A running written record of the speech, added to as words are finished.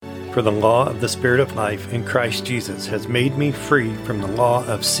For the law of the Spirit of life in Christ Jesus has made me free from the law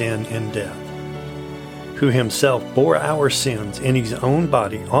of sin and death, who himself bore our sins in his own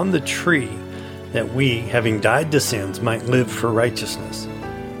body on the tree, that we, having died to sins, might live for righteousness,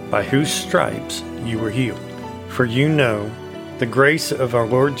 by whose stripes you were healed. For you know the grace of our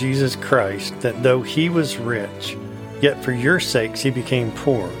Lord Jesus Christ, that though he was rich, yet for your sakes he became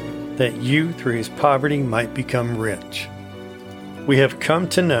poor, that you through his poverty might become rich. We have come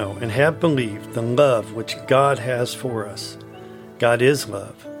to know and have believed the love which God has for us. God is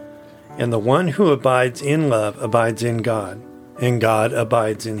love, and the one who abides in love abides in God, and God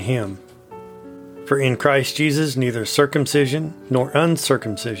abides in him. For in Christ Jesus neither circumcision nor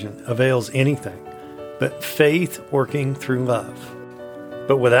uncircumcision avails anything, but faith working through love.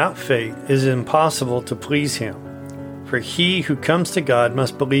 But without faith it is impossible to please him. For he who comes to God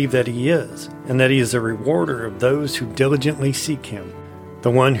must believe that he is, and that he is a rewarder of those who diligently seek him. The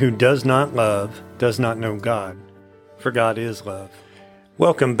one who does not love does not know God, for God is love.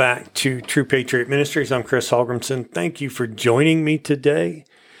 Welcome back to True Patriot Ministries. I'm Chris Holgrimson. Thank you for joining me today.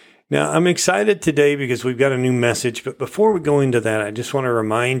 Now, I'm excited today because we've got a new message, but before we go into that, I just want to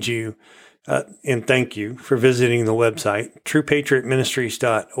remind you and thank you for visiting the website,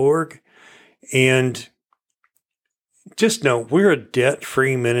 truepatriotministries.org. And just know we're a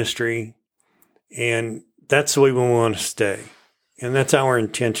debt-free ministry, and that's the way we want to stay. And that's our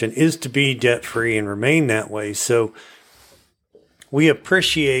intention, is to be debt-free and remain that way. So we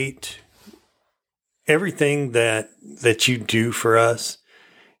appreciate everything that you do for us.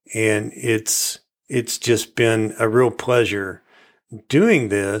 And it's just been a real pleasure doing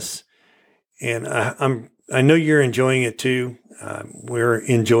this. And I know you're enjoying it too. We're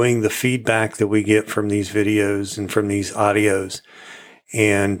enjoying the feedback that we get from these videos and from these audios.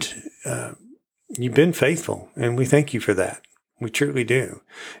 And you've been faithful, and we thank you for that. We truly do.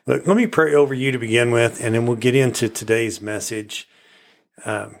 Look, let me pray over you to begin with, and then we'll get into today's message.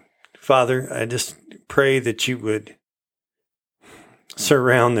 Father, I just pray that you would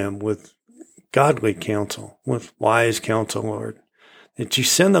surround them with godly counsel, with wise counsel, Lord, that you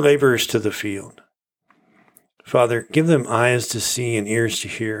send the laborers to the field. Father, give them eyes to see and ears to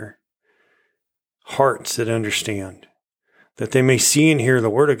hear, hearts that understand, that they may see and hear the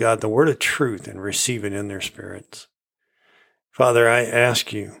word of God, the word of truth, and receive it in their spirits. Father, I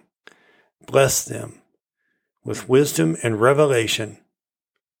ask you, bless them with wisdom and revelation.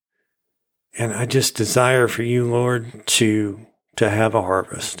 And I just desire for you, Lord, to have a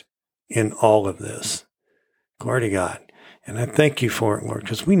harvest in all of this. Glory to God. And I thank you for it, Lord,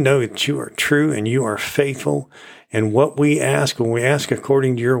 because we know that you are true and you are faithful. And what we ask, when we ask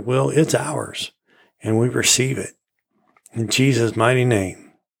according to your will, it's ours. And we receive it. In Jesus' mighty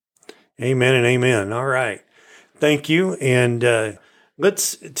name. Amen and amen. All right. Thank you. And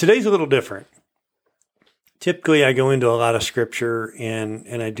today's a little different. Typically, I go into a lot of scripture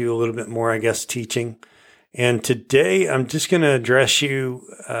and I do a little bit more, I guess, teaching. And today, I'm just going to address you.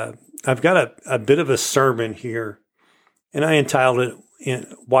 I've got a bit of a sermon here, and I entitled it,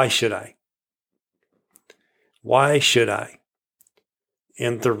 Why Should I? Why should I?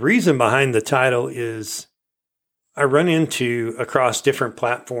 And the reason behind the title is I run into, across different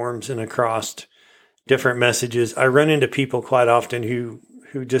platforms and across different messages, I run into people quite often who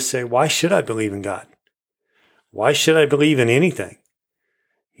just say, why should I believe in God? Why should I believe in anything?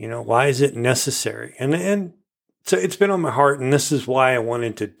 You know, why is it necessary? And so it's been on my heart, and this is why I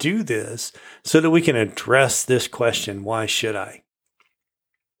wanted to do this, so that we can address this question, why should I?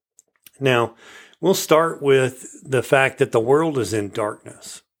 Now, we'll start with the fact that the world is in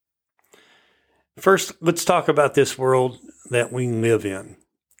darkness. First, let's talk about this world that we live in,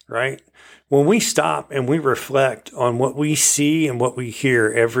 right? When we stop and we reflect on what we see and what we hear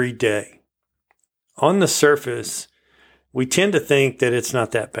every day, on the surface, we tend to think that it's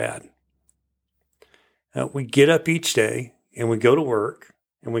not that bad. We get up each day and we go to work,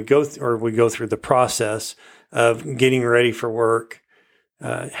 and we go through the process of getting ready for work,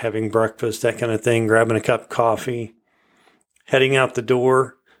 having breakfast, that kind of thing, grabbing a cup of coffee, heading out the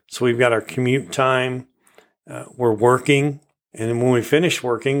door. So we've got our commute time. We're working. And then when we finish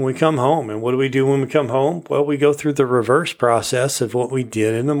working, we come home. And what do we do when we come home? Well, we go through the reverse process of what we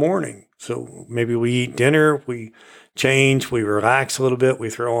did in the morning. So maybe we eat dinner, we change, we relax a little bit, we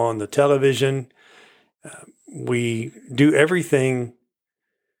throw on the television. We do everything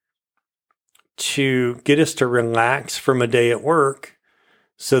to get us to relax from a day at work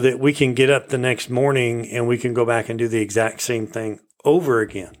so that we can get up the next morning and we can go back and do the exact same thing over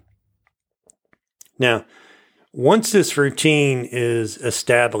again. Now, once this routine is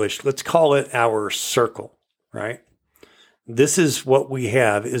established, let's call it our circle, right? this is what we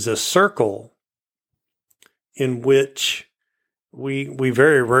have, is a circle in which we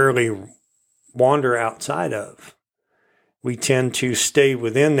very rarely wander outside of. We tend to stay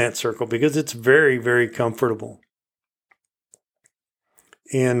within that circle because it's very, very comfortable.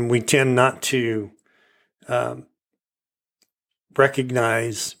 And we tend not to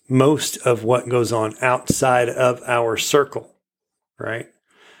recognize most of what goes on outside of our circle, right?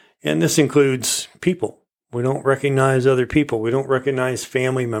 And this includes people. We don't recognize other people. We don't recognize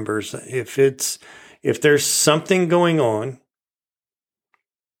family members. If there's something going on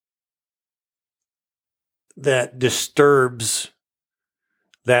that disturbs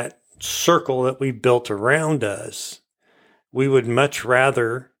that circle that we built around us, we would much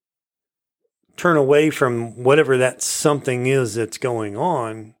rather turn away from whatever that something is that's going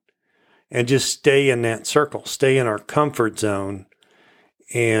on and just stay in that circle, stay in our comfort zone.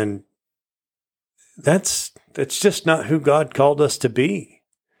 And that's just not who God called us to be.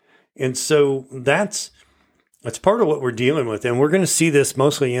 And so that's part of what we're dealing with. And we're going to see this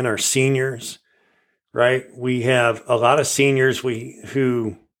mostly in our seniors, right? We have a lot of seniors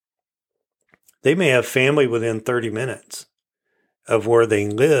who they may have family within 30 minutes of where they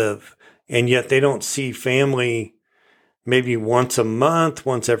live, and yet they don't see family maybe once a month,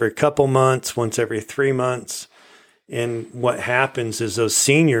 once every couple months, once every 3 months. And what happens is those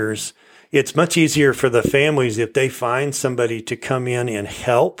seniors, it's much easier for the families if they find somebody to come in and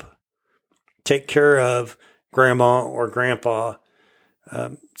help take care of grandma or grandpa,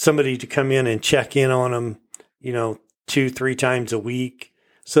 somebody to come in and check in on them, 2-3 times a week,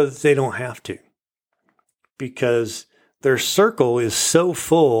 so that they don't have to, because their circle is so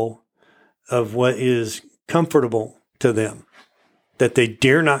full of what is comfortable to them that they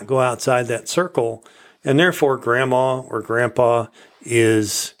dare not go outside that circle. And therefore, grandma or grandpa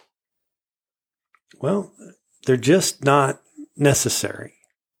is, well, they're just not necessary.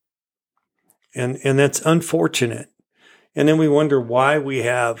 And that's unfortunate. And then we wonder why we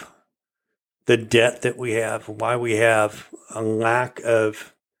have the debt that we have, why we have a lack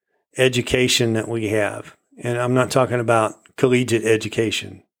of education that we have. And I'm not talking about collegiate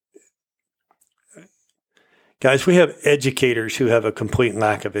education. Guys, we have educators who have a complete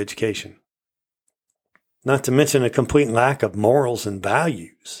lack of education. Not to mention a complete lack of morals and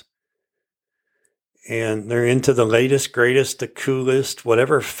values. And they're into the latest, greatest, the coolest,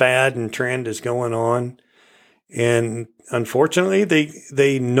 whatever fad and trend is going on. And unfortunately,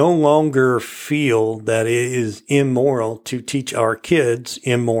 they no longer feel that it is immoral to teach our kids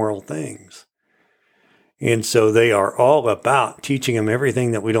immoral things. And so they are all about teaching them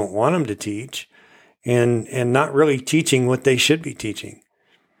everything that we don't want them to teach, and not really teaching what they should be teaching.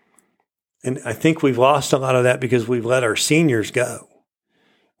 And I think we've lost a lot of that because we've let our seniors go.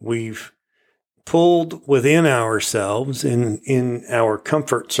 We've pulled within ourselves in our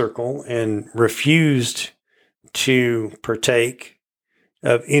comfort circle and refused to partake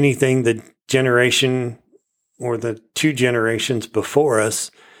of anything the generation or the 2 generations before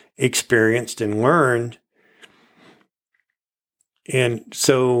us experienced and learned. And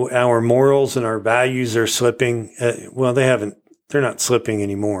so our morals and our values are slipping. They're not slipping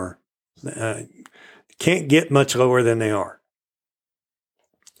anymore. Can't get much lower than they are.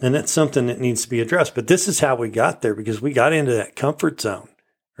 And that's something that needs to be addressed. But this is how we got there, because we got into that comfort zone,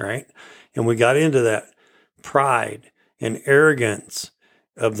 right? And we got into that pride and arrogance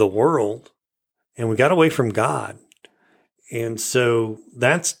of the world, and we got away from God. And so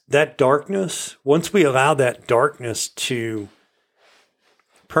that's that darkness. Once we allow that darkness to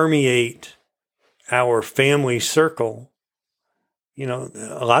permeate our family circle,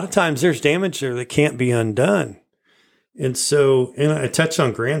 a lot of times there's damage there that can't be undone. And so, and I touched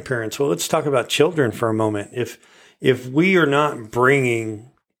on grandparents. Well, let's talk about children for a moment. If we are not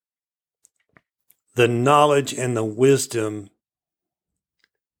bringing the knowledge and the wisdom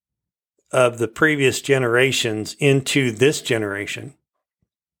of the previous generations into this generation,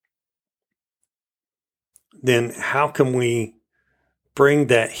 then how can we bring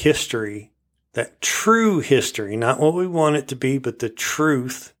that history, that true history, not what we want it to be, but the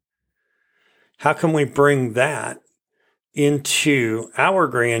truth? How can we bring that into our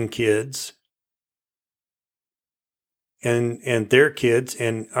grandkids and their kids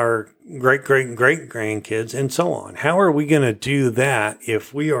and our great-great-great-grandkids and so on? How are we going to do that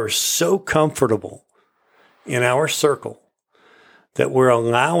if we are so comfortable in our circle that we're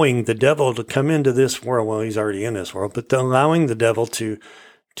allowing the devil to come into this world? Well, he's already in this world, but allowing the devil to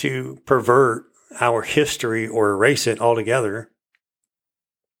pervert our history or erase it altogether.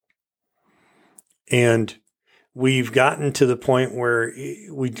 And we've gotten to the point where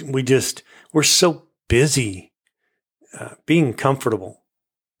we're so busy being comfortable,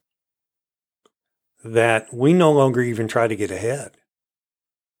 that we no longer even try to get ahead.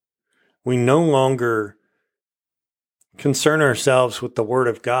 We no longer concern ourselves with the Word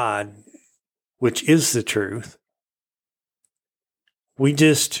of God, which is the truth. We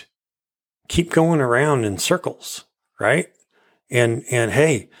just keep going around in circles, right? And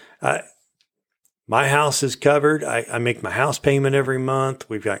hey, my house is covered. I make my house payment every month.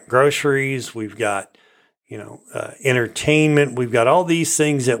 We've got groceries. We've got, entertainment. We've got all these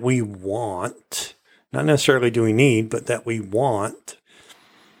things that we want. Not necessarily do we need, but that we want.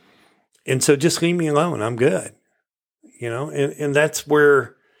 And so just leave me alone. I'm good. And that's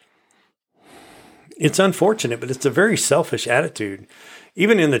where it's unfortunate, but it's a very selfish attitude.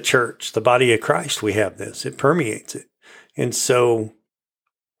 Even in the church, the body of Christ, we have this. It permeates it. And so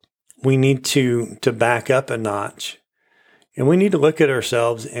we need to back up a notch, and we need to look at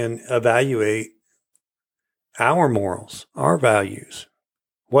ourselves and evaluate our morals, our values.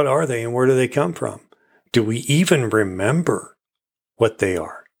 What are they and where do they come from? Do we even remember what they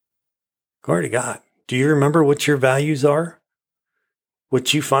are? Glory to God. Do you remember what your values are?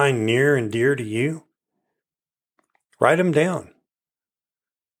 What you find near and dear to you? Write them down.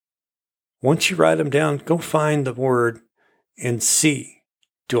 Once you write them down, go find the Word and see,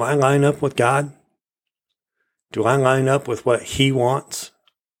 do I line up with God? Do I line up with what He wants?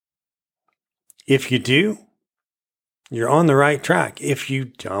 If you do, you're on the right track. If you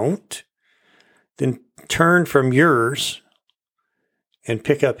don't, then turn from yours and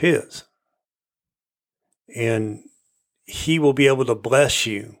pick up His. And He will be able to bless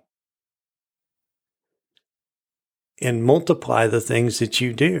you and multiply the things that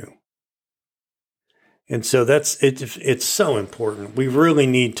you do. And so that's it. It's so important. We really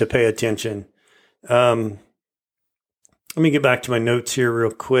need to pay attention. Let me get back to my notes here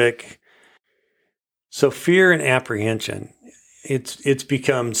real quick. So fear and apprehension, it's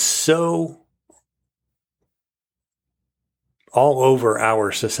become so all over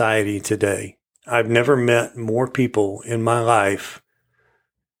our society today. I've never met more people in my life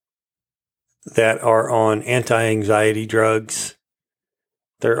that are on anti-anxiety drugs.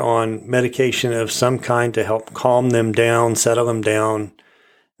 They're on medication of some kind to help calm them down, settle them down,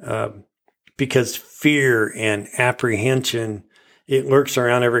 because fear and apprehension, it lurks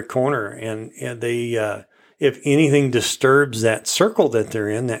around every corner. And they, if anything disturbs that circle that they're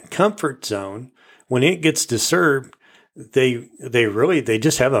in, that comfort zone, when it gets disturbed, they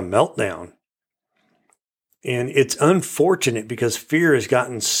just have a meltdown. And it's unfortunate because fear has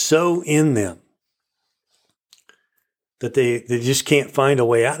gotten so in them that they just can't find a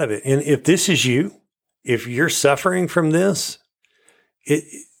way out of it. And if this is you, if you're suffering from this,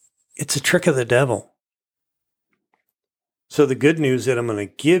 it's a trick of the devil. So the good news that I'm going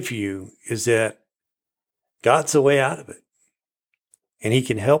to give you is that God's the way out of it. And He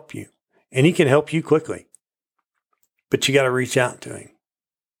can help you. And He can help you quickly. But you got to reach out to Him.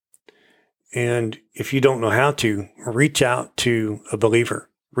 And if you don't know how to, reach out to a believer.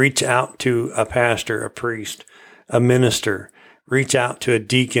 Reach out to a pastor, a priest, a minister. Reach out to a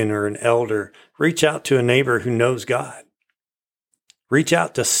deacon or an elder. Reach out to a neighbor who knows God. Reach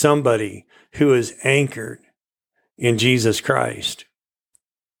out to somebody who is anchored in Jesus Christ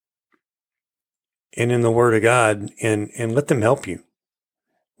and in the Word of God, and let them help you.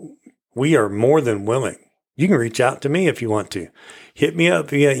 We are more than willing. You can reach out to me if you want to. Hit me up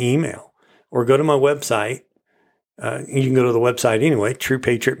via email or go to my website. You can go to the website anyway,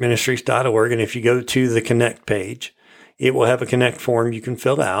 truepatriotministries.org. And if you go to the Connect page, it will have a Connect form you can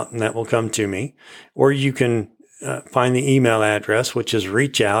fill out, and that will come to me. Or you can find the email address, which is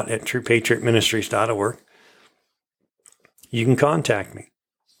reachout@truepatriotministries.org. You can contact me.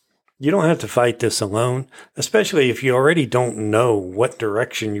 You don't have to fight this alone, especially if you already don't know what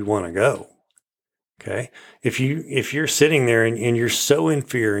direction you want to go. Okay. If you're sitting there and you're so in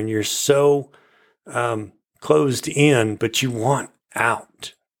fear and you're so closed in, but you want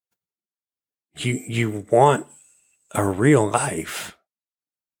out, you want a real life.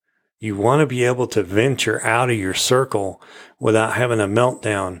 You want to be able to venture out of your circle without having a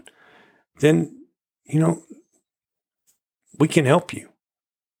meltdown. Then, we can help you.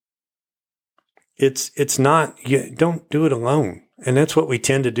 It's not, don't do it alone. And that's what we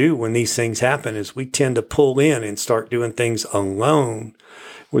tend to do when these things happen, is we tend to pull in and start doing things alone,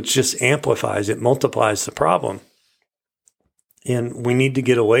 which just amplifies, it multiplies the problem. And we need to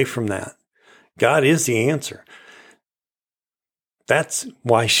get away from that. God is the answer. That's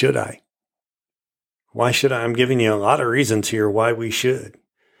why should I? Why should I? I'm giving you a lot of reasons here why we should.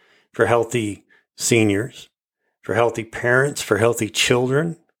 For healthy seniors, for healthy parents, for healthy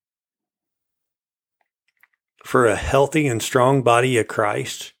children. for a healthy and strong body of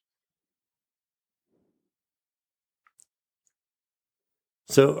Christ?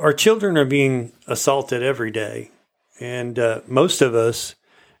 So our children are being assaulted every day, and most of us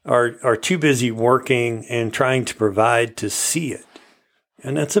are too busy working and trying to provide to see it.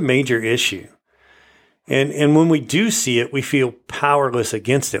 And that's a major issue. And when we do see it, we feel powerless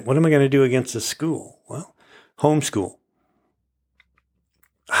against it. What am I going to do against the school? Well, homeschool.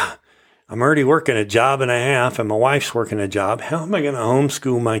 I'm already working a job and a half, and my wife's working a job. How am I going to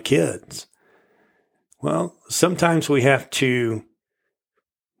homeschool my kids? Well, sometimes we have to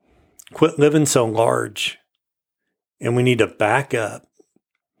quit living so large, and we need to back up.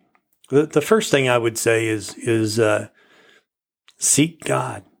 The first thing I would say is seek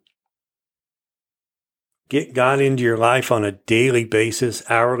God. Get God into your life on a daily basis,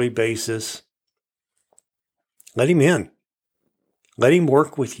 hourly basis. Let him in. Let him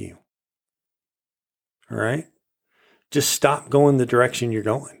work with you. All right? Just stop going the direction you're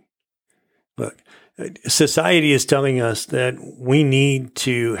going. Look, society is telling us that we need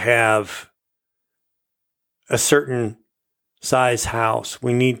to have a certain size house.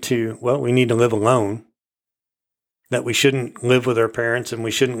 We need to live alone. That we shouldn't live with our parents and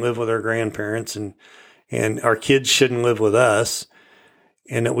we shouldn't live with our grandparents and our kids shouldn't live with us,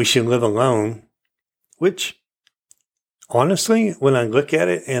 and that we should live alone, which honestly, when I look at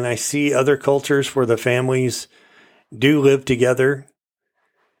it and I see other cultures where the families do live together,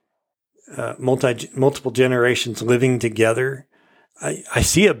 multiple generations living together, I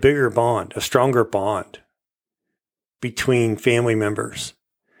see a bigger bond, a stronger bond between family members.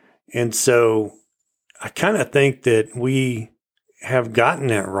 And so I kind of think that we have gotten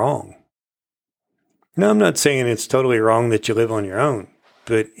that wrong. Now, I'm not saying it's totally wrong that you live on your own,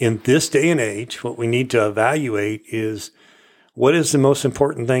 but in this day and age, what we need to evaluate is what is the most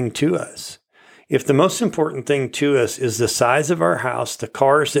important thing to us. If the most important thing to us is the size of our house, the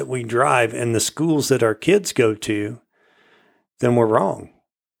cars that we drive, and the schools that our kids go to, then we're wrong.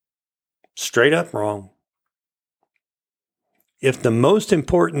 Straight up wrong. If the most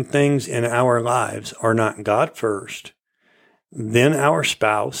important things in our lives are not God first, then our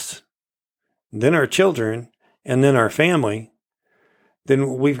spouse, then our children, and then our family,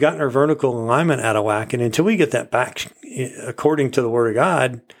 then we've gotten our vertical alignment out of whack. And until we get that back according to the Word of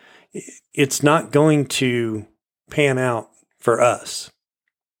God, it's not going to pan out for us.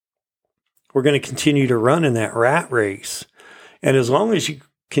 We're going to continue to run in that rat race. And as long as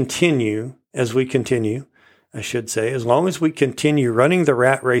as we continue running the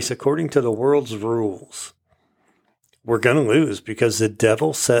rat race according to the world's rules, we're going to lose because the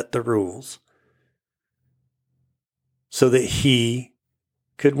devil set the rules so that he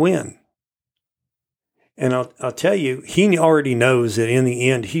could win. And I'll tell you, he already knows that in the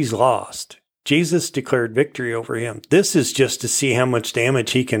end, he's lost. Jesus declared victory over him. This is just to see how much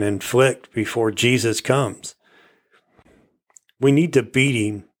damage he can inflict before Jesus comes. We need to beat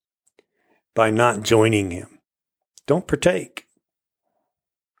him by not joining him. Don't partake.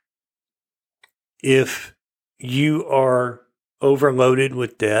 If you are overloaded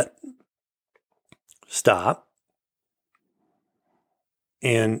with debt, stop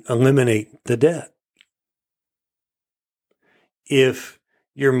and eliminate the debt. If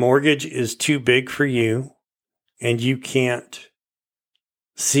your mortgage is too big for you and you can't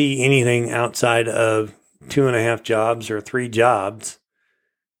see anything outside of 2.5 jobs or 3 jobs,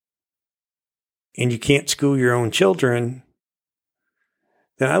 and you can't school your own children,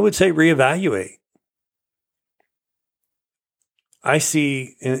 then I would say reevaluate. I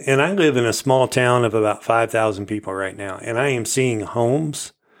see, and I live in a small town of about 5,000 people right now, and I am seeing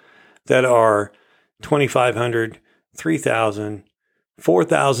homes that are 2,500, 3,000,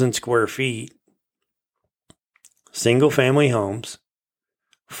 4,000 square feet, single family homes,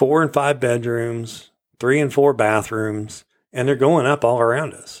 4 and 5 bedrooms, 3 and 4 bathrooms, and they're going up all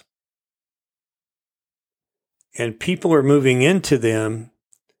around us. And people are moving into them,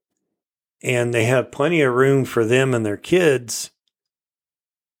 and they have plenty of room for them and their kids.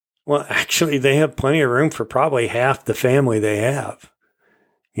 Well, actually, they have plenty of room for probably half the family they have.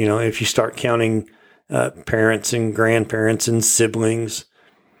 You know, if you start counting parents and grandparents and siblings,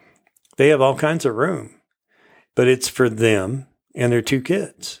 they have all kinds of room. But it's for them and their 2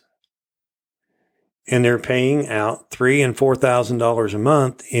 kids. And they're paying out $3,000 and $4,000 a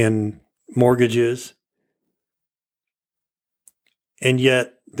month in mortgages. And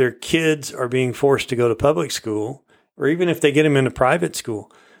yet their kids are being forced to go to public school, or even if they get them into private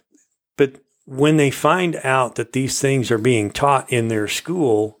school. But when they find out that these things are being taught in their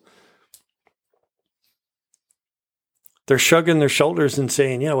school, they're shrugging their shoulders and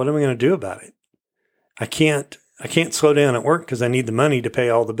saying, yeah, what am I going to do about it? I can't slow down at work because I need the money to pay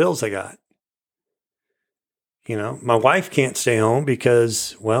all the bills I got. My wife can't stay home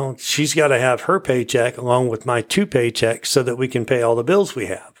because, well, she's got to have her paycheck along with my 2 paychecks so that we can pay all the bills we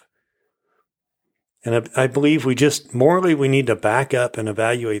have. And I believe we need to back up and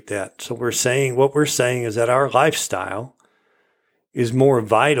evaluate that. So what we're saying is that our lifestyle is more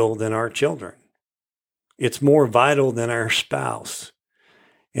vital than our children. It's more vital than our spouse.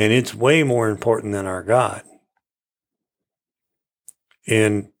 And it's way more important than our God.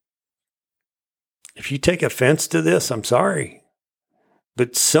 And if you take offense to this, I'm sorry.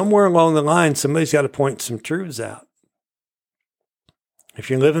 But somewhere along the line, somebody's got to point some truths out. If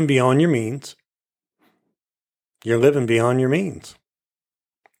you're living beyond your means, you're living beyond your means.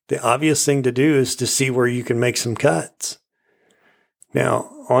 The obvious thing to do is to see where you can make some cuts.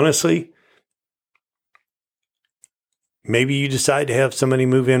 Now, honestly, maybe you decide to have somebody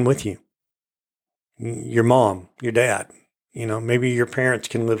move in with you. Your mom, your dad, maybe your parents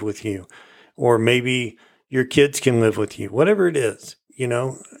can live with you, or maybe your kids can live with you, whatever it is,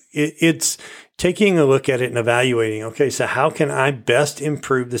 it's taking a look at it and evaluating, okay, so how can I best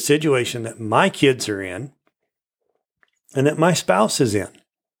improve the situation that my kids are in and that my spouse is in?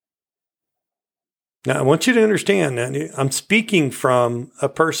 Now, I want you to understand that I'm speaking from a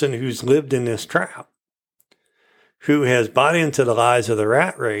person who's lived in this trap, who has bought into the lies of the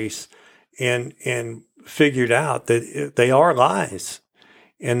rat race and figured out that they are lies,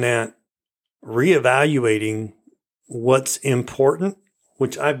 and that reevaluating what's important,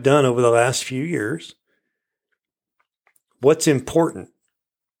 which I've done over the last few years, what's important,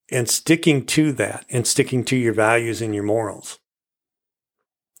 and sticking to that, and sticking to your values and your morals.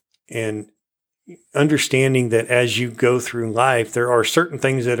 And understanding that as you go through life, there are certain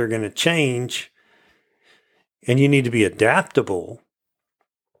things that are going to change, and you need to be adaptable,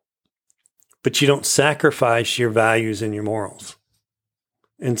 but you don't sacrifice your values and your morals.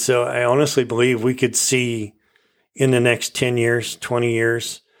 And so I honestly believe we could see in the next 10 years, 20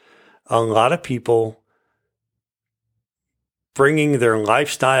 years, a lot of people bringing their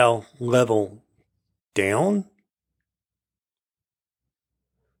lifestyle level down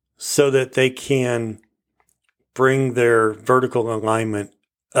so that they can bring their vertical alignment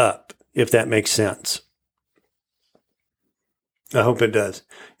up, if that makes sense. I hope it does.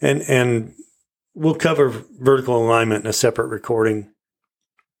 And we'll cover vertical alignment in a separate recording.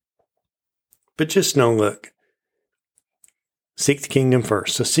 But just know, look, seek the kingdom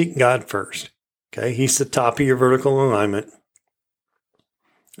first. So seek God first. Okay? He's the top of your vertical alignment.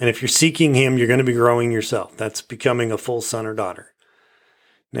 And if you're seeking Him, you're going to be growing yourself. That's becoming a full son or daughter.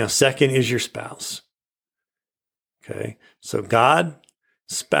 Now, second is your spouse. Okay? So God,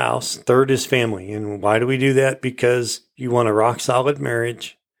 spouse, third is family. And why do we do that? Because you want a rock solid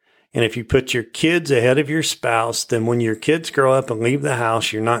marriage. And if you put your kids ahead of your spouse, then when your kids grow up and leave the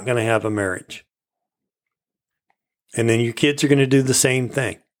house, you're not going to have a marriage. And then your kids are going to do the same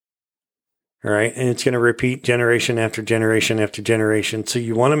thing. All right. And it's going to repeat generation after generation after generation. So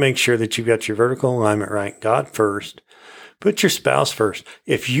you want to make sure that you've got your vertical alignment right. God first. Put your spouse first.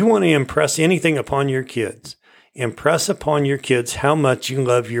 If you want to impress anything upon your kids, impress upon your kids how much you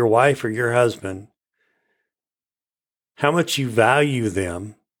love your wife or your husband, how much you value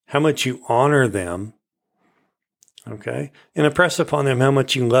them, how much you honor them. Okay. And impress upon them how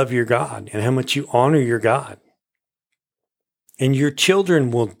much you love your God and how much you honor your God. And your children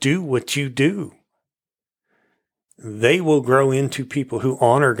will do what you do. They will grow into people who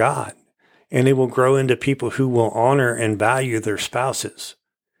honor God, and they will grow into people who will honor and value their spouses.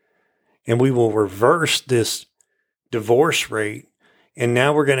 And we will reverse this divorce rate. And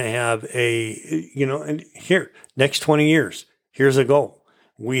now we're going to have and here, next 20 years, here's a goal.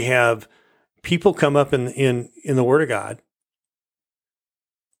 We have people come up in the Word of God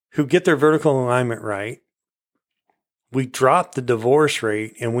who get their vertical alignment right. We drop the divorce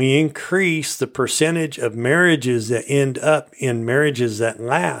rate and we increase the percentage of marriages that end up in marriages that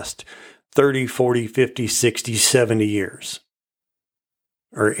last 30, 40, 50, 60, 70 years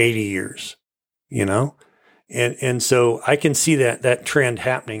or 80 years, And so I can see that trend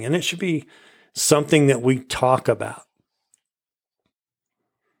happening, and it should be something that we talk about.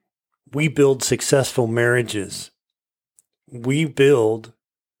 We build successful marriages. We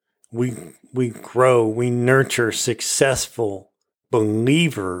grow, we nurture successful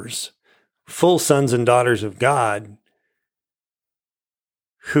believers, full sons and daughters of God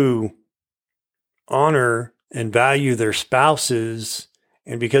who honor and value their spouses.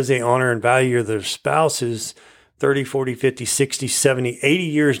 And because they honor and value their spouses, 30, 40, 50, 60, 70, 80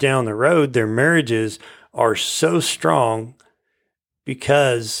 years down the road, their marriages are so strong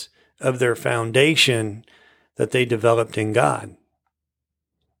because of their foundation that they developed in God.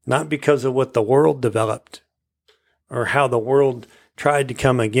 Not because of what the world developed or how the world tried to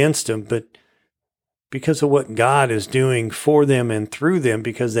come against them, but because of what God is doing for them and through them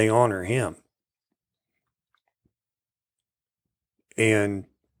because they honor Him. And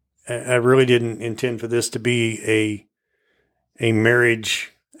I really didn't intend for this to be a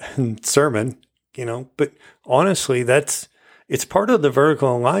marriage sermon, but honestly, it's part of the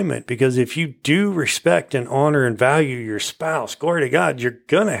vertical alignment, because if you do respect and honor and value your spouse, glory to God, you're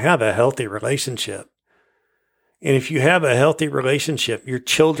going to have a healthy relationship. And if you have a healthy relationship, your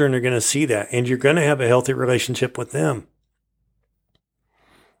children are going to see that, and you're going to have a healthy relationship with them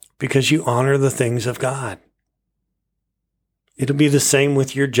because you honor the things of God. It'll be the same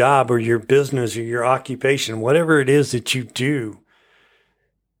with your job or your business or your occupation, whatever it is that you do,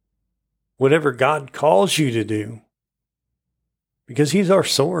 whatever God calls you to do, because He's our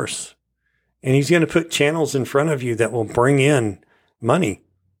source, and He's going to put channels in front of you that will bring in money,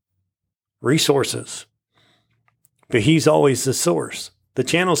 resources. But He's always the source. The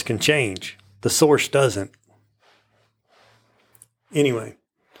channels can change. The source doesn't. Anyway,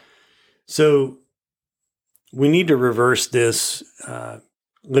 so we need to reverse this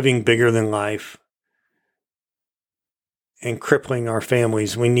living bigger than life and crippling our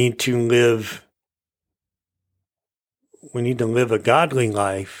families. We need to live a godly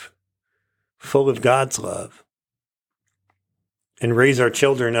life full of God's love and raise our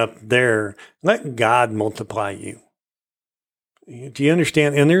children up there. Let God multiply you. Do you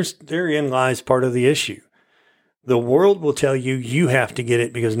understand? And therein lies part of the issue. The world will tell you you have to get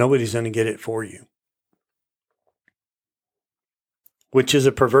it because nobody's going to get it for you, which is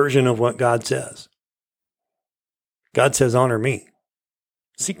a perversion of what God says. God says, honor me.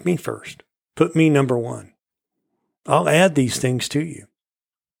 Seek me first. Put me number one. I'll add these things to you.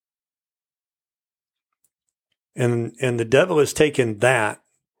 And the devil has taken that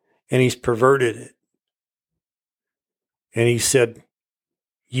and he's perverted it. And he said,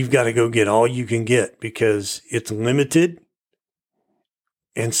 you've got to go get all you can get because it's limited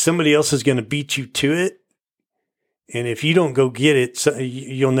and somebody else is going to beat you to it. And if you don't go get it,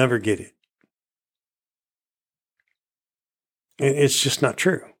 you'll never get it. And it's just not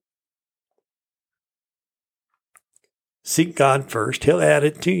true. Seek God first. He'll add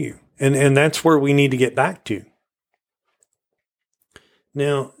it to you. And that's where we need to get back to.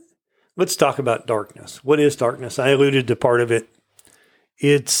 Now, let's talk about darkness. What is darkness? I alluded to part of it.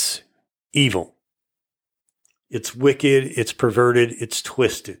 It's evil. It's wicked. It's perverted. It's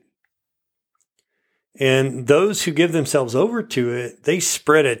twisted. And those who give themselves over to it, they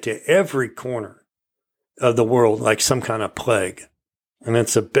spread it to every corner of the world like some kind of plague. And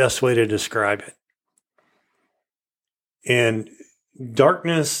that's the best way to describe it. And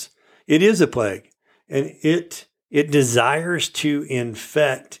darkness, it is a plague. And it desires to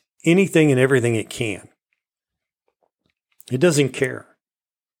infect anything and everything it can. It doesn't care.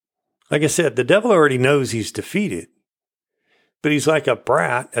 Like I said, the devil already knows he's defeated. But he's like a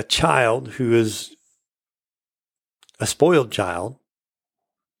brat, a child who is a spoiled child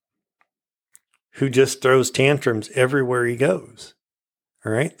who just throws tantrums everywhere he goes.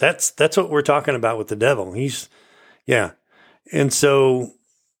 All right? That's what we're talking about with the devil. Yeah. And so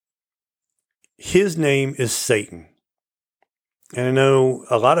his name is Satan. And I know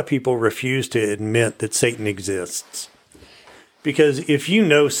a lot of people refuse to admit that Satan exists. Because if you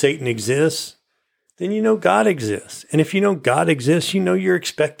know Satan exists, then you know God exists. And if you know God exists, you know you're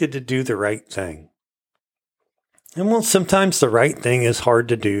expected to do the right thing. And well, sometimes the right thing is hard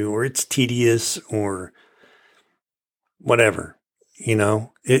to do, or it's tedious, or whatever.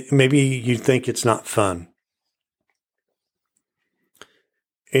 Maybe you think it's not fun.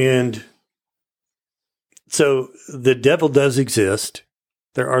 And so the devil does exist.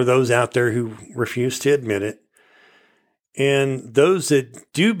 There are those out there who refuse to admit it. And those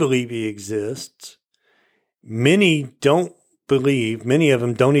that do believe he exists, many of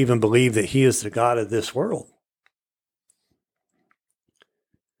them don't even believe that he is the God of this world.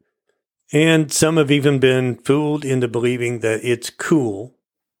 And some have even been fooled into believing that it's cool,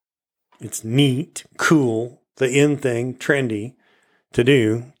 it's neat, cool, the in thing, trendy to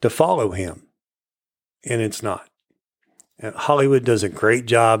do, to follow him. And it's not. And Hollywood does a great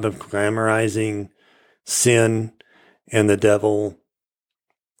job of glamorizing sin and the devil.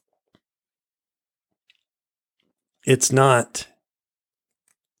 It's not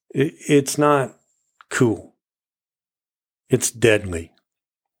cool. It's deadly.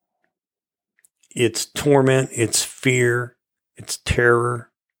 It's torment, it's fear, it's terror,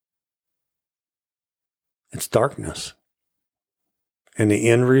 it's darkness. And the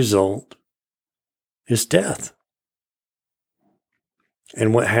end result is death.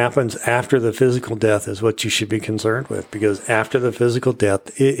 And what happens after the physical death is what you should be concerned with, because after the physical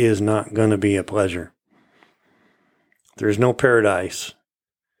death, it is not going to be a pleasure. There's no paradise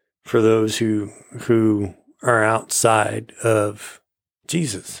for those who are outside of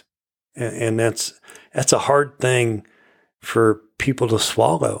Jesus. And that's a hard thing for people to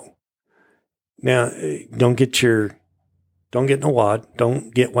swallow. Now, don't get in a wad.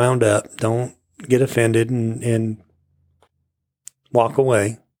 Don't get wound up. Don't get offended and walk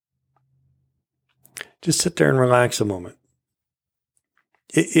away. Just sit there and relax a moment.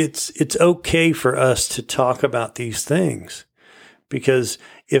 It's okay for us to talk about these things, because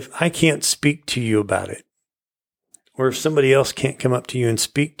if I can't speak to you about it, or if somebody else can't come up to you and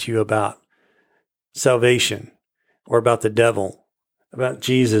speak to you about salvation or about the devil, about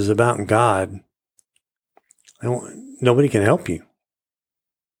Jesus, about God, nobody can help you.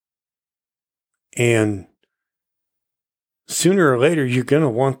 And sooner or later, you're going to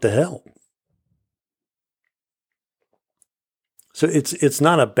want the help. So it's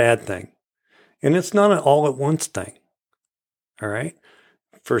not a bad thing. And it's not an all-at-once thing. All right?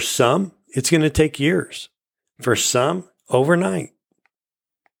 For some, it's going to take years. For some, overnight.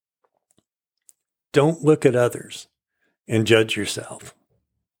 Don't look at others and judge yourself.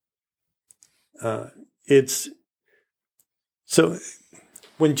 So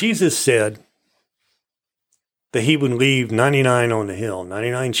when Jesus said that he would leave 99 on the hill,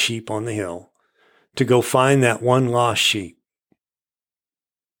 99 sheep on the hill, to go find that one lost sheep,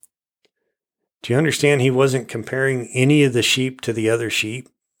 do you understand he wasn't comparing any of the sheep to the other sheep?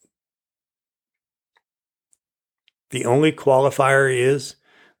 The only qualifier is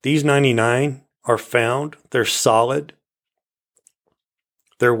these 99 are found, they're solid,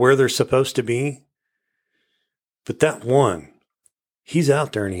 they're where they're supposed to be. But that one, he's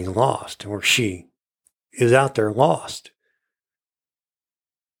out there and he's lost, or she is out there lost.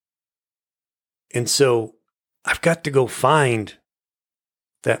 And so I've got to go find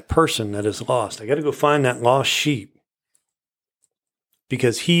that person that is lost. I got to go find that lost sheep,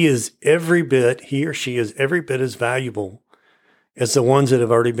 because he or she is every bit as valuable as the ones that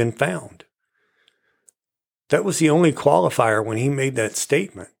have already been found. That was the only qualifier when he made that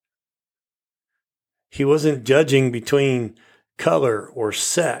statement. He wasn't judging between color or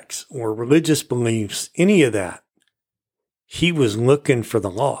sex or religious beliefs, any of that. He was looking for the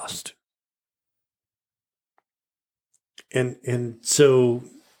lost. And so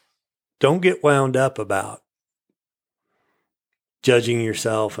don't get wound up about judging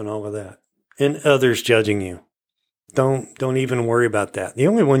yourself and all of that, and others judging you. Don't even worry about that. The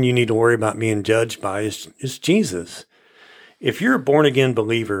only one you need to worry about being judged by is Jesus. If you're a born again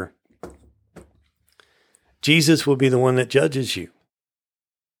believer, Jesus will be the one that judges you.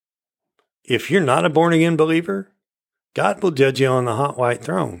 If you're not a born again believer, God will judge you on the hot white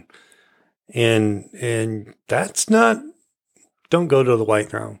throne. And that's not, don't go to the white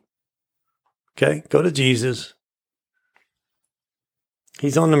throne. Okay? Go to Jesus.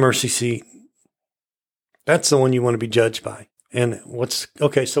 He's on the mercy seat. That's the one you want to be judged by. And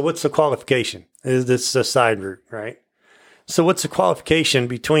so what's the qualification? This is a side route, right? So what's the qualification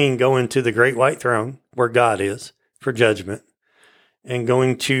between going to the great white throne, where God is, for judgment, and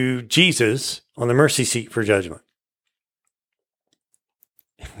going to Jesus on the mercy seat for judgment?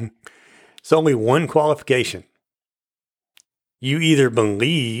 It's only one qualification. You either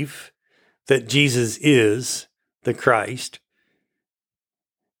believe that Jesus is the Christ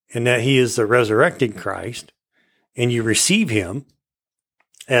and that he is the resurrected Christ, and you receive him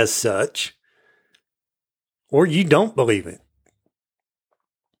as such, or you don't believe it.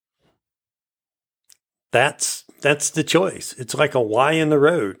 That's the choice. It's like a Y in the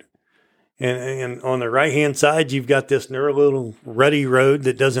road. And on the right-hand side, you've got this little rutty road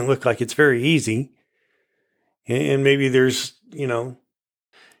that doesn't look like it's very easy. And maybe there's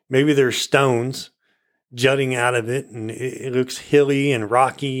stones jutting out of it, and it looks hilly and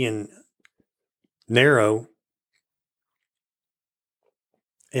rocky and narrow.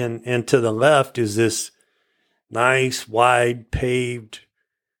 And to the left is this nice, wide, paved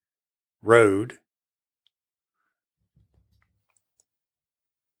road.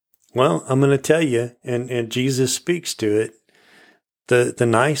 Well, I'm going to tell you, and Jesus speaks to it, the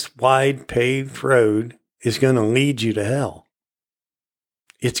nice, wide, paved road is going to lead you to hell.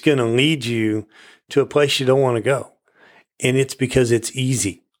 It's going to lead you to a place you don't want to go. And it's because it's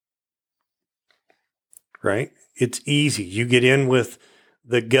easy. Right? It's easy. You get in with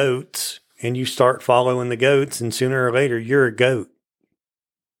the goats and you start following the goats, and sooner or later you're a goat.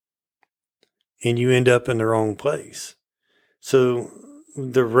 And you end up in the wrong place. So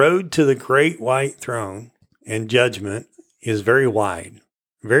the road to the great white throne and judgment is very wide,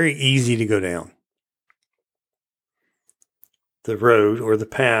 very easy to go down. The road, or the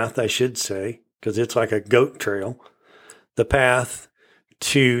path, I should say, because it's like a goat trail, the path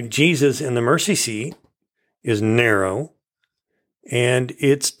to Jesus in the mercy seat is narrow and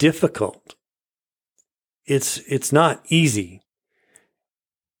it's difficult. It's not easy,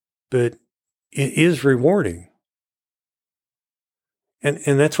 but it is rewarding.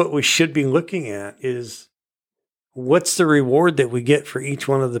 And that's what we should be looking at is what's the reward that we get for each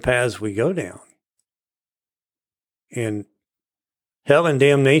one of the paths we go down? And hell and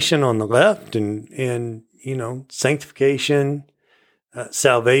damnation on the left and sanctification,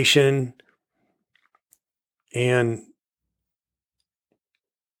 salvation, and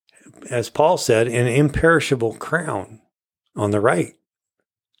as Paul said, an imperishable crown on the right.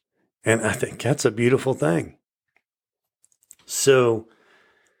 And I think that's a beautiful thing. So,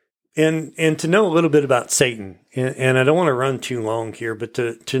 and to know a little bit about Satan, and I don't want to run too long here, but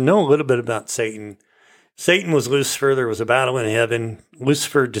to know a little bit about Satan. Satan was Lucifer. There was a battle in heaven.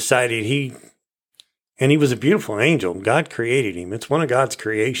 Lucifer decided he was a beautiful angel. God created him. It's one of God's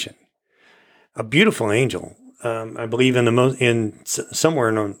creation. A beautiful angel. I believe somewhere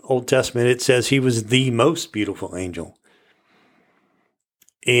in the Old Testament, it says he was the most beautiful angel.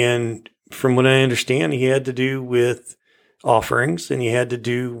 And from what I understand, he had to do with offerings, and he had to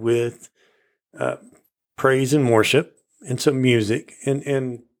do with praise and worship and some music.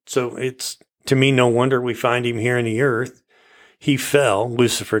 And so it's, to me, no wonder we find him here in the earth. He fell,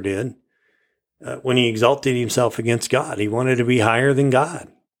 Lucifer did, when he exalted himself against God. He wanted to be higher than God.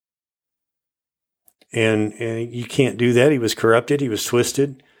 And you can't do that. He was corrupted. He was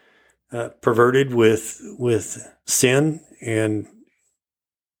twisted, perverted with sin and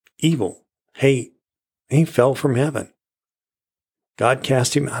evil, hate. He fell from heaven. God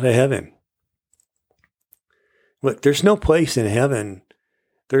cast him out of heaven. Look, there's no place in heaven.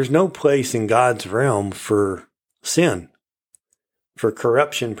 There's no place in God's realm for sin, for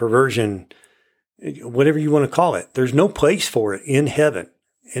corruption, perversion, whatever you want to call it. There's no place for it in heaven.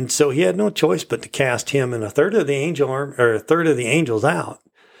 And so he had no choice but to cast him and a third of the angels out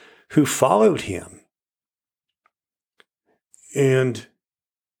who followed him. And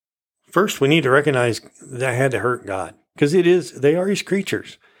first, we need to recognize that had to hurt God, because they are his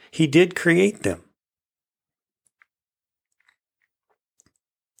creatures. He did create them.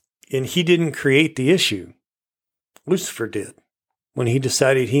 And he didn't create the issue. Lucifer did, when he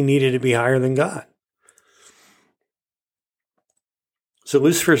decided he needed to be higher than God. So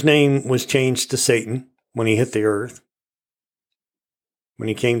Lucifer's name was changed to Satan when he hit the earth, when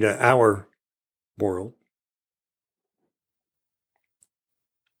he came to our world.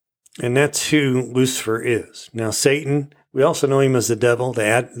 And that's who Lucifer is. Now, Satan, we also know him as the devil,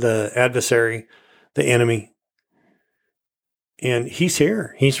 the adversary, the enemy. And he's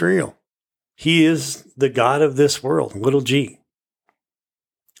here. He's real. He is the God of this world, little g.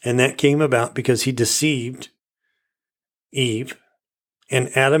 And that came about because he deceived Eve,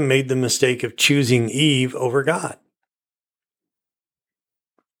 and Adam made the mistake of choosing Eve over God.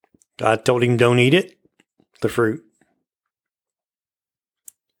 God told him, don't eat it, the fruit.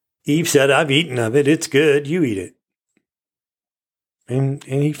 Eve said, I've eaten of it. It's good. You eat it. And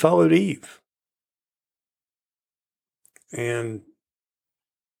he followed Eve. And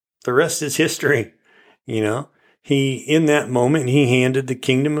the rest is history. In that moment, he handed the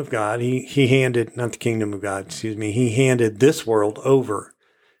kingdom of God. He handed this world over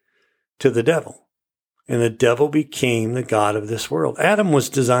to the devil. And the devil became the God of this world. Adam was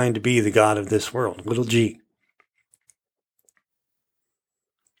designed to be the God of this world, little g.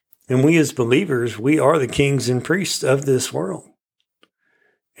 And we as believers, we are the kings and priests of this world.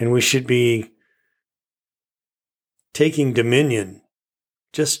 And we should be taking dominion,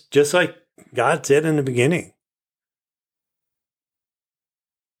 just like God said in the beginning.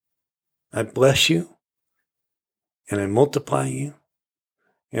 I bless you, and I multiply you,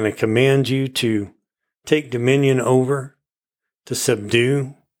 and I command you to take dominion over, to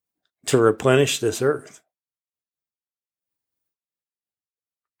subdue, to replenish this earth.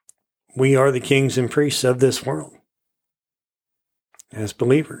 We are the kings and priests of this world as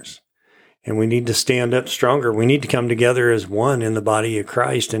believers. And we need to stand up stronger. We need to come together as one in the body of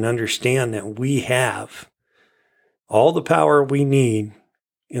Christ and understand that we have all the power we need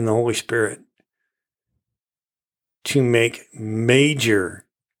in the Holy Spirit to make major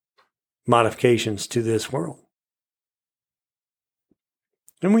modifications to this world.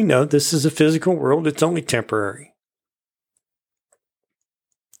 And we know this is a physical world. It's only temporary.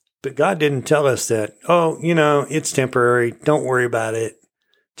 But God didn't tell us that, oh, it's temporary. Don't worry about it.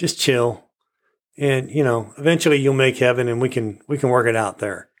 Just chill. And, eventually you'll make heaven and we can work it out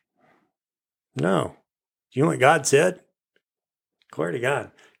there. No. You know what God said? Glory to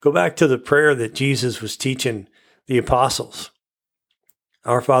God. Go back to the prayer that Jesus was teaching the apostles.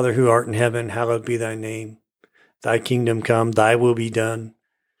 Our Father who art in heaven, hallowed be thy name. Thy kingdom come, thy will be done.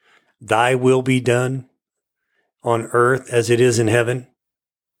 Thy will be done on earth as it is in heaven.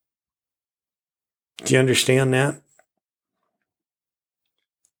 Do you understand that?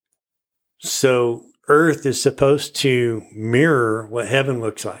 So earth is supposed to mirror what heaven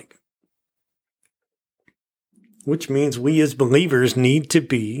looks like, which means we as believers need to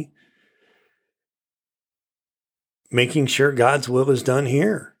be making sure God's will is done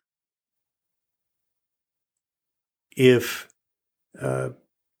here. If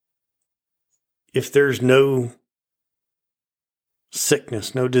there's no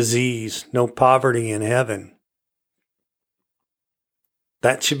sickness, no disease, no poverty in heaven,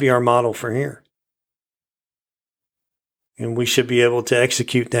 that should be our model for here. And we should be able to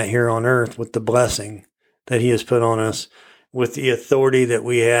execute that here on earth with the blessing that He has put on us, with the authority that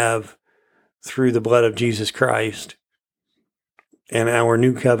we have through the blood of Jesus Christ and our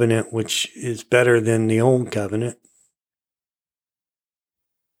new covenant, which is better than the old covenant.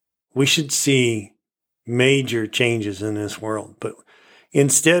 We should see major changes in this world, but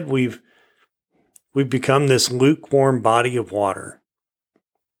instead we've become this lukewarm body of water.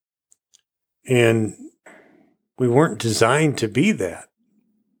 And we weren't designed to be that.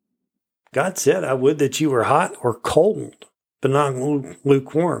 God said, I would that you were hot or cold, but not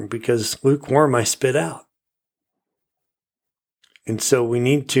lukewarm, because lukewarm I spit out. And so we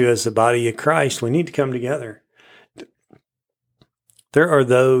need to, as the body of Christ, we need to come together. There are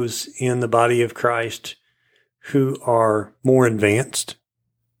those in the body of Christ who are more advanced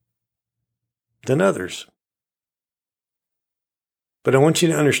than others. But I want you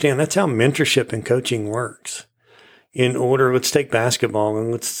to understand that's how mentorship and coaching works. Let's take basketball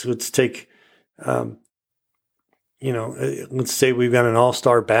and let's take, let's say we've got an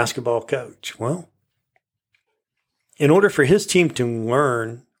all-star basketball coach. Well, in order for his team to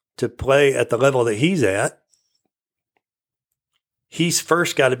learn to play at the level that he's at, he's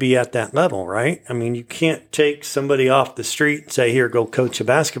first got to be at that level, right? I mean, you can't take somebody off the street and say, here, go coach a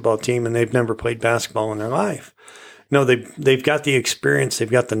basketball team, and they've never played basketball in their life. No, they've got the experience, they've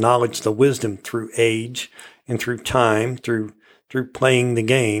got the knowledge, the wisdom through age and through time, through playing the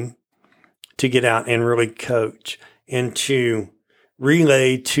game to get out and really coach and to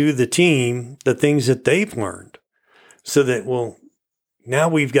relay to the team the things that they've learned, so that, well, now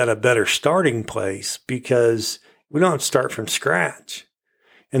we've got a better starting place because we don't have to start from scratch.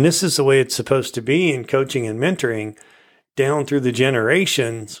 And this is the way it's supposed to be in coaching and mentoring down through the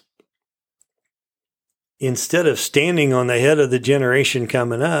generations. Instead of standing on the head of the generation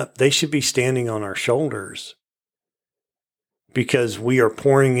coming up, they should be standing on our shoulders, because we are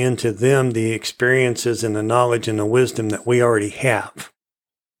pouring into them the experiences and the knowledge and the wisdom that we already have.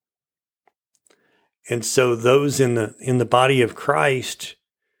 And so those in the body of Christ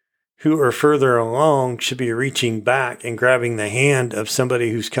who are further along should be reaching back and grabbing the hand of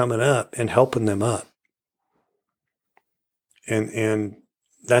somebody who's coming up and helping them up. And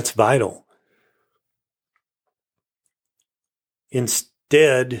that's vital.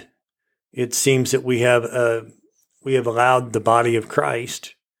 Instead, it seems that we have allowed the body of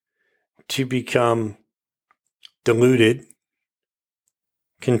Christ to become diluted,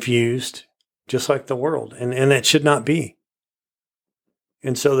 confused, just like the world. And that should not be.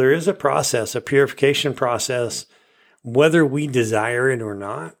 And so there is a process, a purification process, whether we desire it or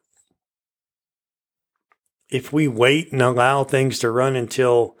not. If we wait and allow things to run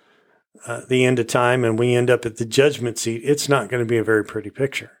until the end of time and we end up at the judgment seat, it's not going to be a very pretty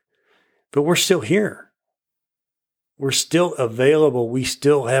picture. But we're still here. We're still available. We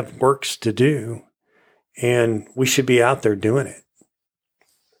still have works to do, and we should be out there doing it.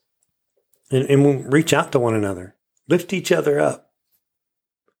 And we'll reach out to one another, lift each other up.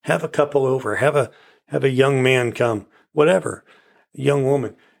 Have a couple over, have a young man come, whatever, a young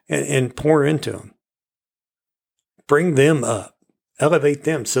woman, and pour into them. Bring them up, elevate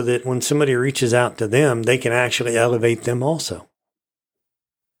them, so that when somebody reaches out to them, they can actually elevate them also.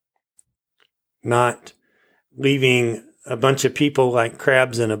 Not leaving a bunch of people like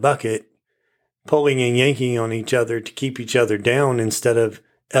crabs in a bucket, pulling and yanking on each other to keep each other down instead of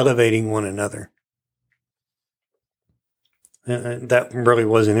elevating one another. That really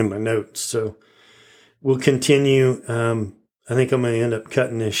wasn't in my notes, so we'll continue. I think I'm going to end up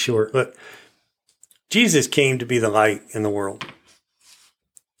cutting this short. Look, Jesus came to be the light in the world.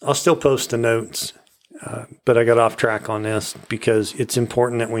 I'll still post the notes, but I got off track on this because it's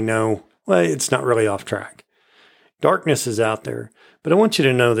important that we know, well, it's not really off track. Darkness is out there, but I want you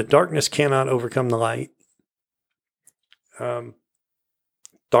to know that darkness cannot overcome the light.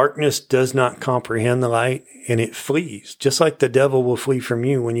 Darkness does not comprehend the light, and it flees, just like the devil will flee from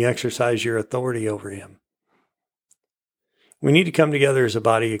you when you exercise your authority over him. We need to come together as a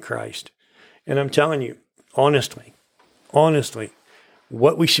body of Christ. And I'm telling you, honestly,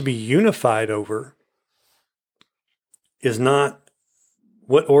 what we should be unified over is not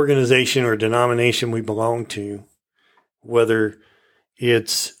what organization or denomination we belong to, whether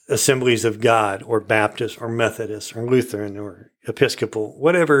it's Assemblies of God or Baptist or Methodist or Lutheran or Episcopal,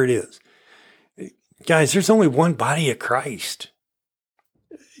 whatever it is. Guys, there's only one body of Christ.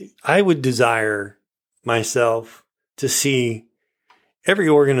 I would desire myself to see every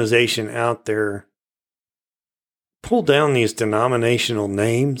organization out there pull down these denominational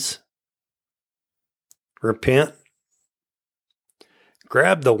names, repent,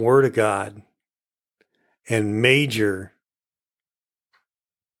 grab the Word of God, and major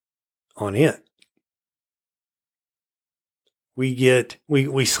on it.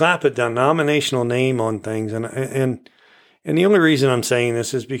 We slap a denominational name on things, and the only reason I'm saying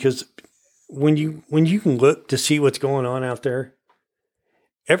this is because when you can look to see what's going on out there,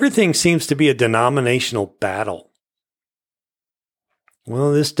 everything seems to be a denominational battle.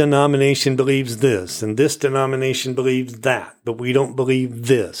 Well, this denomination believes this, and this denomination believes that, but we don't believe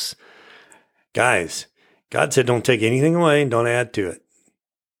this. Guys, God said don't take anything away and don't add to it.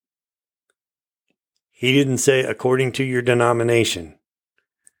 He didn't say according to your denomination,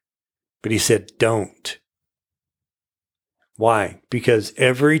 but he said don't. Why? Because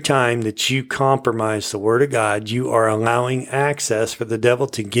every time that you compromise the Word of God, you are allowing access for the devil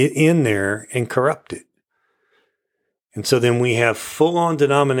to get in there and corrupt it. And so then we have full-on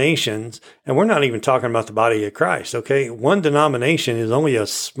denominations, and we're not even talking about the body of Christ, okay? One denomination is only a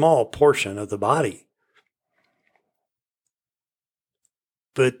small portion of the body.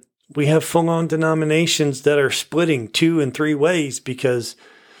 But we have full-on denominations that are splitting 2 and 3 ways because,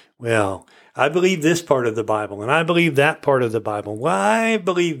 well, I believe this part of the Bible, and I believe that part of the Bible. Well, I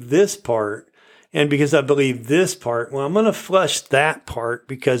believe this part, and because I believe this part, well, I'm going to flush that part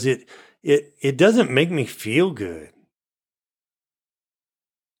because it doesn't make me feel good.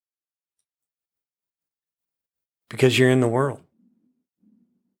 Because you're in the world.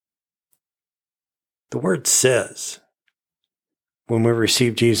 The Word says, when we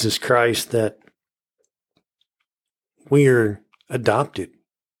receive Jesus Christ, that we are adopted.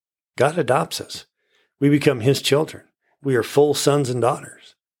 God adopts us. We become His children. We are full sons and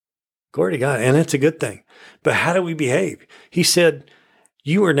daughters. Glory to God. And that's a good thing. But how do we behave? He said,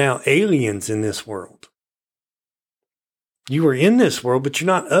 you are now aliens in this world. You are in this world, but you're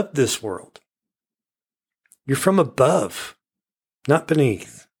not of this world. You're from above, not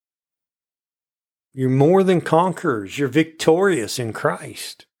beneath. You're more than conquerors. You're victorious in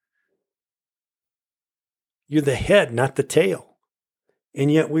Christ. You're the head, not the tail.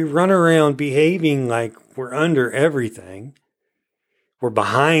 And yet we run around behaving like we're under everything. We're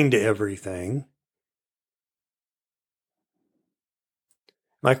behind everything.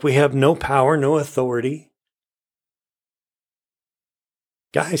 Like we have no power, no authority.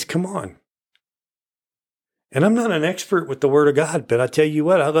 Guys, come on. And I'm not an expert with the Word of God, but I tell you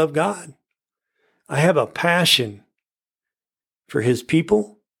what, I love God. I have a passion for His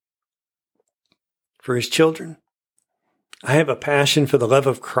people, for His children. I have a passion for the love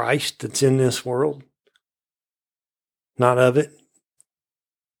of Christ that's in this world, not of it.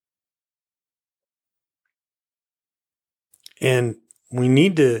 And we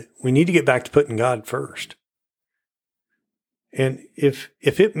need to get back to putting God first. And if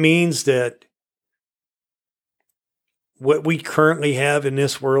it means that what we currently have in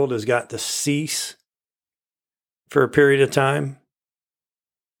this world has got to cease for a period of time,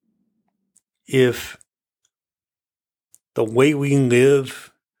 if the way we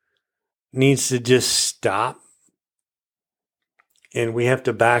live needs to just stop and we have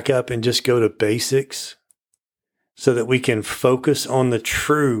to back up and just go to basics so that we can focus on the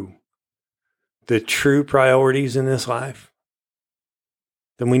true priorities in this life,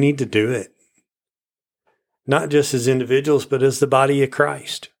 then we need to do it. Not just as individuals, but as the body of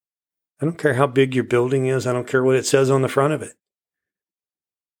Christ. I don't care how big your building is. I don't care what it says on the front of it.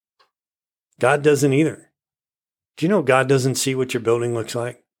 God doesn't either. Do you know God doesn't see what your building looks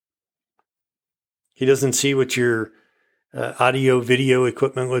like? He doesn't see what your audio, video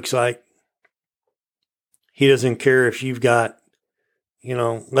equipment looks like. He doesn't care if you've got,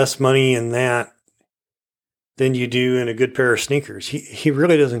 less money in that than you do in a good pair of sneakers. He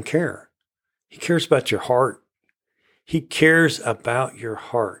really doesn't care. He cares about your heart. He cares about your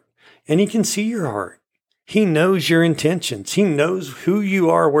heart. And he can see your heart. He knows your intentions. He knows who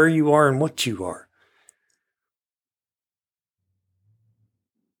you are, where you are, and what you are.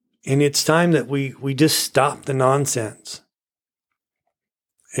 And it's time that we just stop the nonsense.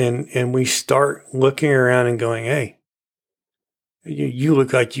 And we start looking around and going, hey, you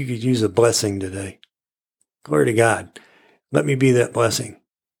look like you could use a blessing today. Glory to God. Let me be that blessing.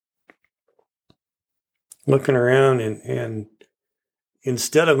 Looking around and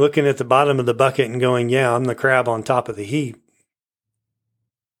instead of looking at the bottom of the bucket and going, yeah, I'm the crab on top of the heap.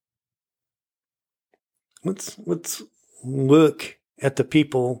 Let's look at the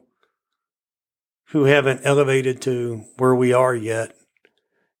people who haven't elevated to where we are yet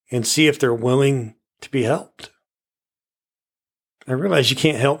and see if they're willing to be helped. I realize you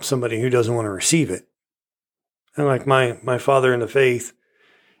can't help somebody who doesn't want to receive it. And like my father in the faith,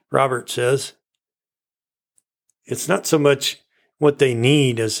 Robert, says, it's not so much what they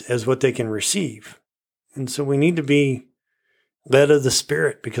need as what they can receive. And so we need to be led of the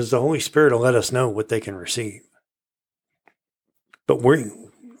Spirit, because the Holy Spirit will let us know what they can receive. But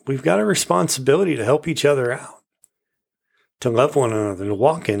we've got a responsibility to help each other out, to love one another, to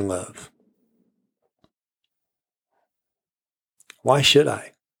walk in love. Why should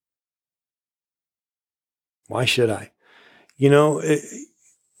I? Why should I?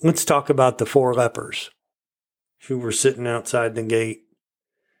 Let's talk about the 4 lepers who were sitting outside the gate.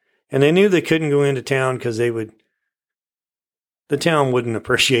 And they knew they couldn't go into town because the town wouldn't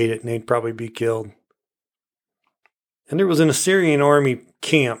appreciate it and they'd probably be killed. And there was an Assyrian army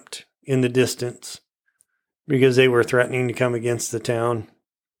camped in the distance because they were threatening to come against the town.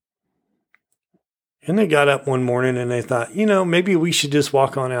 And they got up one morning and they thought, maybe we should just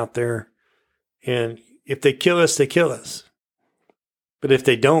walk on out there. And if they kill us, they kill us. But if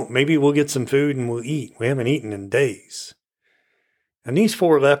they don't, maybe we'll get some food and we'll eat. We haven't eaten in days. And these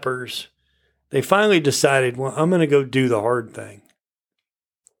 4 lepers, they finally decided, well, I'm going to go do the hard thing.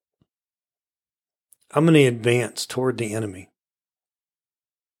 I'm going to advance toward the enemy.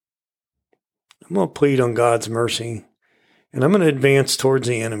 I'm going to plead on God's mercy. And I'm going to advance towards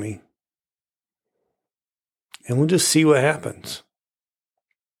the enemy. And we'll just see what happens.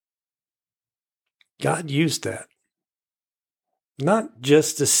 God used that. Not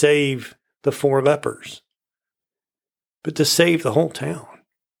just to save the 4 lepers, but to save the whole town.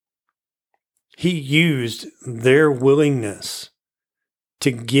 He used their willingness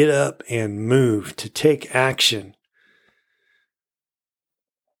to get up and move, to take action.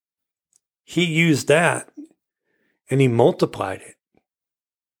 He used that and he multiplied it.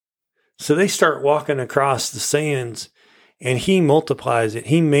 So they start walking across the sands and he multiplies it.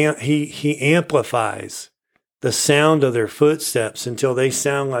 He amplifies the sound of their footsteps until they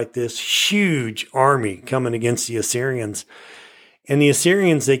sound like this huge army coming against the Assyrians. And the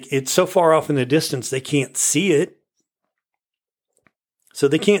Assyrians, it's so far off in the distance, they can't see it. So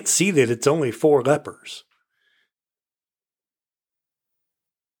they can't see that it's only 4 lepers.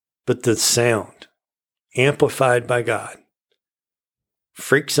 But the sound, amplified by God,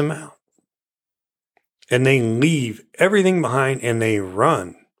 freaks them out. And they leave everything behind and they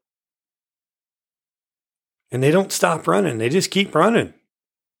run. And they don't stop running. They just keep running.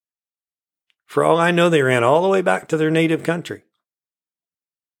 For all I know, they ran all the way back to their native country.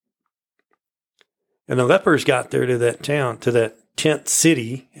 And the lepers got there to that town, to that tent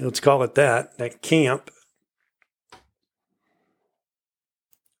city, let's call it that camp.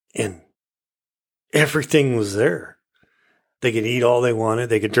 And everything was there. They could eat all they wanted.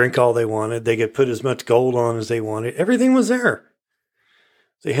 They could drink all they wanted. They could put as much gold on as they wanted. Everything was there.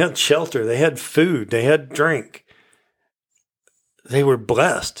 They had shelter. They had food. They had drink. They were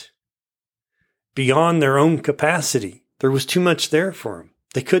blessed beyond their own capacity. There was too much there for them.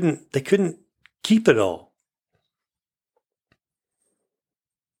 They couldn't keep it all.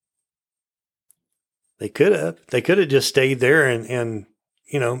 They could have just stayed there and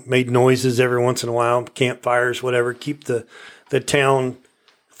made noises every once in a while, campfires, whatever, keep the town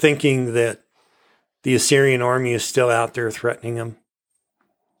thinking that the Assyrian army is still out there threatening them.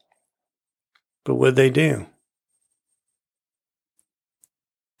 But what'd they do?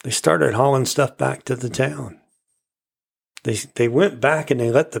 They started hauling stuff back to the town. They went back and they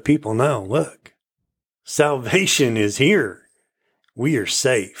let the people know, look, salvation is here. We are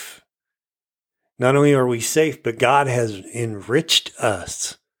safe. Not only are we safe, but God has enriched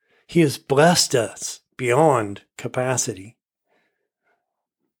us. He has blessed us beyond capacity.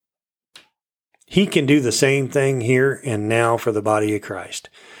 He can do the same thing here and now for the body of Christ.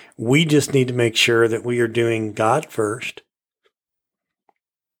 We just need to make sure that we are doing God first,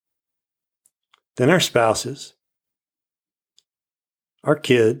 then our spouses, our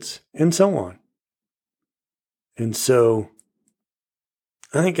kids, and so on. And so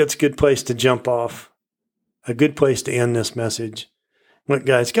I think that's a good place to jump off, a good place to end this message. Look,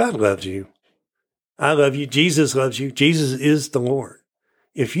 guys, God loves you. I love you. Jesus loves you. Jesus is the Lord.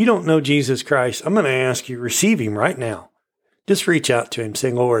 If you don't know Jesus Christ, I'm going to ask you, receive him right now. Just reach out to him.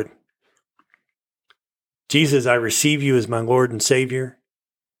 Say, Lord, Jesus, I receive you as my Lord and Savior.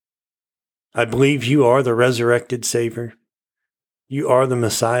 I believe you are the resurrected Savior. You are the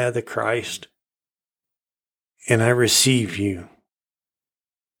Messiah, the Christ. And I receive you.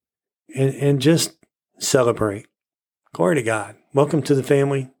 And just celebrate. Glory to God. Welcome to the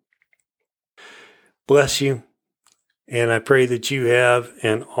family. Bless you. And I pray that you have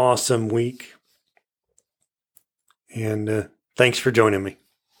an awesome week. And thanks for joining me.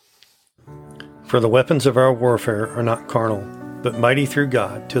 For the weapons of our warfare are not carnal, but mighty through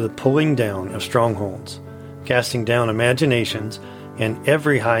God to the pulling down of strongholds, casting down imaginations and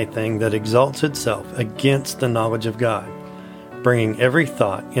every high thing that exalts itself against the knowledge of God, bringing every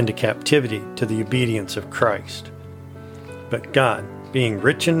thought into captivity to the obedience of Christ. But God, being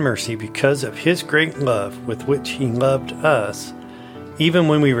rich in mercy because of his great love with which he loved us, even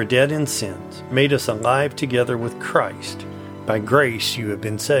when we were dead in sins, made us alive together with Christ. By grace you have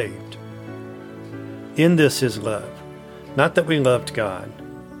been saved. In this is love, not that we loved God,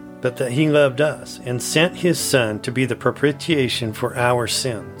 but that he loved us and sent his Son to be the propitiation for our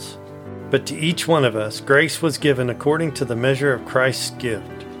sins. But to each one of us grace was given according to the measure of Christ's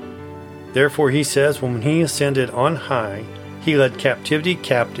gift. Therefore he says, when he ascended on high, he led captivity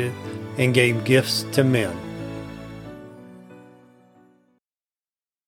captive and gave gifts to men.